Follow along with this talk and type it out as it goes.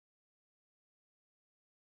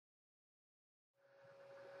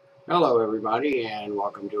Hello, everybody, and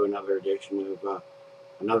welcome to another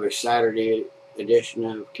Saturday edition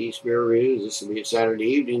of Keith's Beer Reviews. This will be a Saturday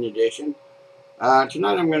evening edition.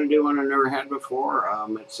 Tonight, I'm going to do one I've never had before.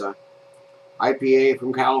 It's a IPA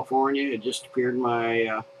from California. It just appeared in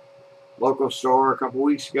my local store a couple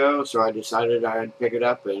weeks ago, so I decided I'd pick it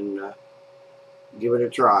up and give it a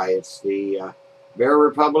try. It's the Bear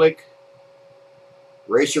Republic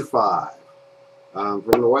Racer 5. From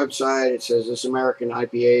the website, it says this American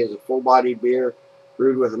IPA is a full-bodied beer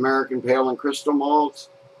brewed with American pale and crystal malts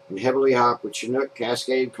and heavily hopped with Chinook,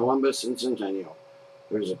 Cascade, Columbus, and Centennial.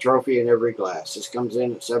 There's a trophy in every glass. This comes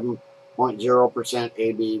in at 7.0%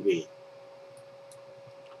 ABV.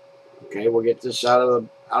 Okay, we'll get this out of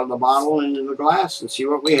the bottle and into the glass and see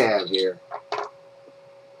what we have here.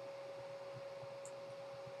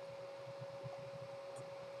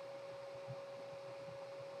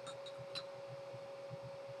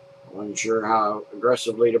 I'm unsure how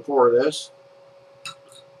aggressively to pour this.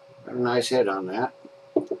 Got a nice head on that.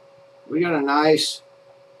 We got a nice,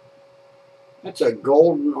 that's a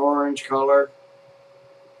golden orange color.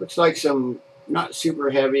 Looks like some, not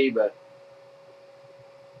super heavy, but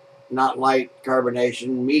not light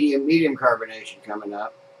carbonation, medium carbonation coming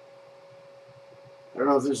up. I don't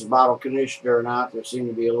know if this is bottle conditioned or not. There seem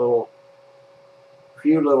to be a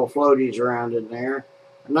few little floaties around in there.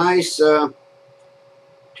 A nice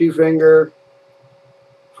two-finger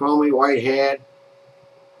foamy white head.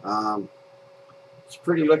 It's a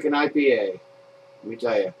pretty looking IPA, let me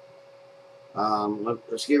tell you.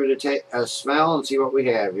 Let's give it a smell and see what we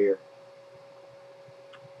have here.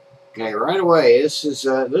 Okay, right away, this is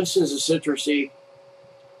a citrusy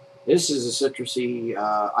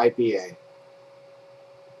IPA.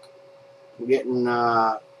 I'm getting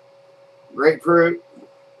grapefruit,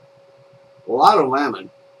 a lot of lemon.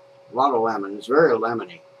 It's very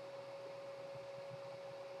lemony.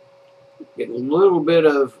 Getting a little bit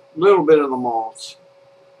of the malts,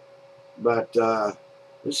 but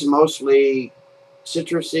this is mostly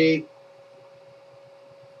citrusy.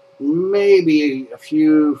 Maybe a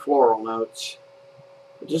few floral notes,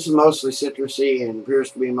 but this is mostly citrusy and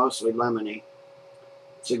appears to be mostly lemony.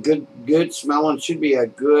 It's a good smelling. Should be a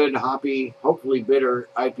good hoppy, hopefully bitter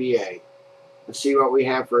IPA. Let's see what we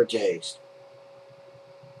have for a taste.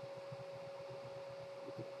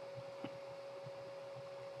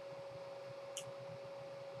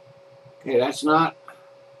 Okay, that's not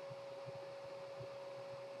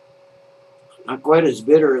quite as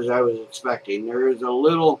bitter as I was expecting. There is a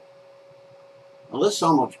little, well, this is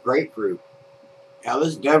almost grapefruit. Yeah, this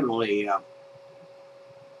is definitely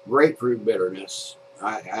grapefruit bitterness.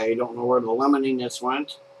 I don't know where the lemoniness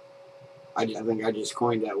went. I think I just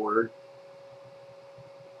coined that word.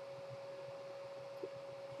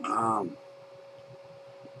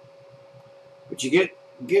 But you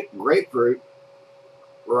get grapefruit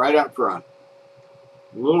right up front.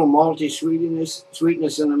 A little malty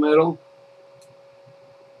sweetness in the middle.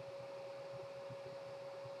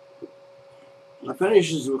 The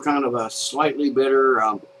finishes with kind of a slightly bitter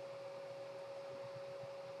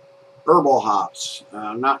herbal hops.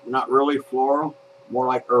 Not really floral, more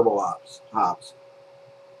like herbal hops.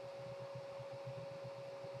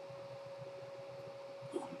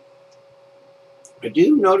 I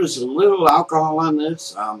do notice a little alcohol on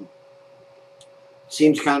this.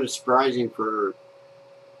 Seems kind of surprising for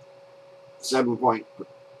 7.0%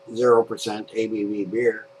 ABV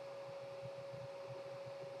beer.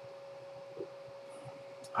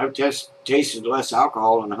 I've tasted less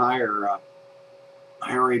alcohol in higher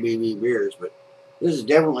ABV beers, but this is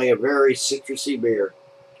definitely a very citrusy beer.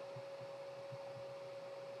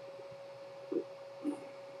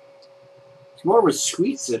 It's more of a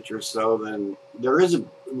sweet citrus, though, than there is a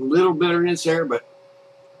little bitterness there, but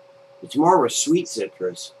it's more of a sweet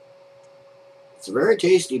citrus. It's a very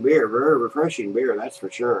tasty beer, very refreshing beer, that's for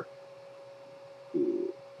sure.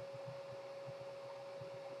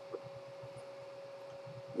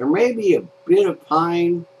 There may be a bit of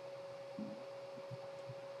pine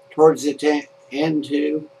towards the end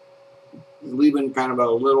too, leaving kind of a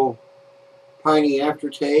little piney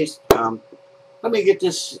aftertaste. Let me get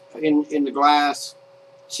this in the glass,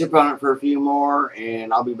 sip on it for a few more,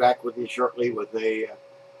 and I'll be back with you shortly with a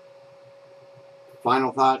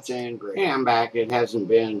final thoughts and grade. Yeah, I'm back. It hasn't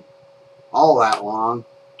been all that long,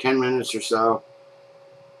 10 minutes or so.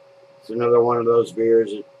 It's another one of those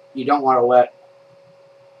beers that you don't want to let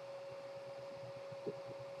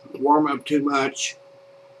warm up too much.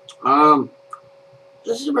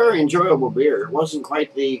 This is a very enjoyable beer. It wasn't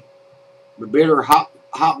quite the bitter hop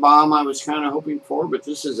bomb I was kind of hoping for, but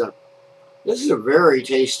this is a very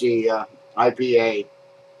tasty IPA.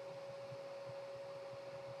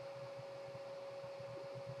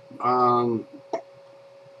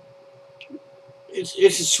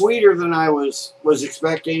 It's sweeter than I was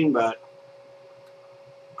expecting, but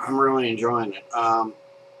I'm really enjoying it.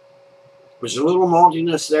 There's a little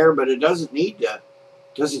maltiness there, but it doesn't need a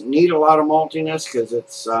lot of maltiness because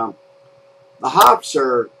it's the hops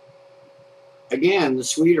are, again, the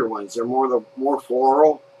sweeter ones. They're more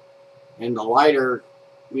floral, and the lighter,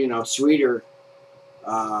 sweeter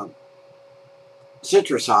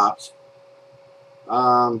citrus hops.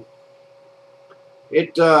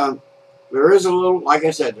 There is a little, like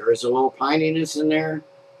I said, there is a little pininess in there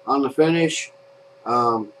on the finish.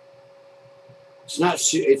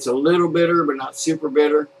 It's a little bitter, but not super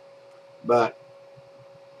bitter. But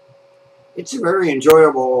it's a very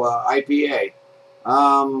enjoyable IPA.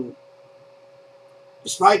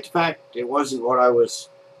 Despite the fact it wasn't what I was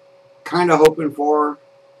kind of hoping for,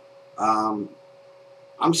 I'm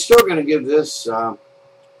still going to give this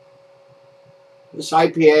this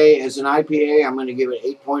IPA, as an IPA, I'm going to give it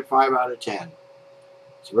 8.5 out of 10.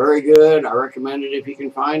 It's very good. I recommend it if you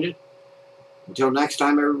can find it. Until next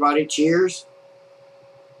time, everybody, cheers.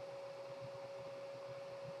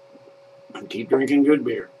 And keep drinking good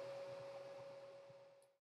beer.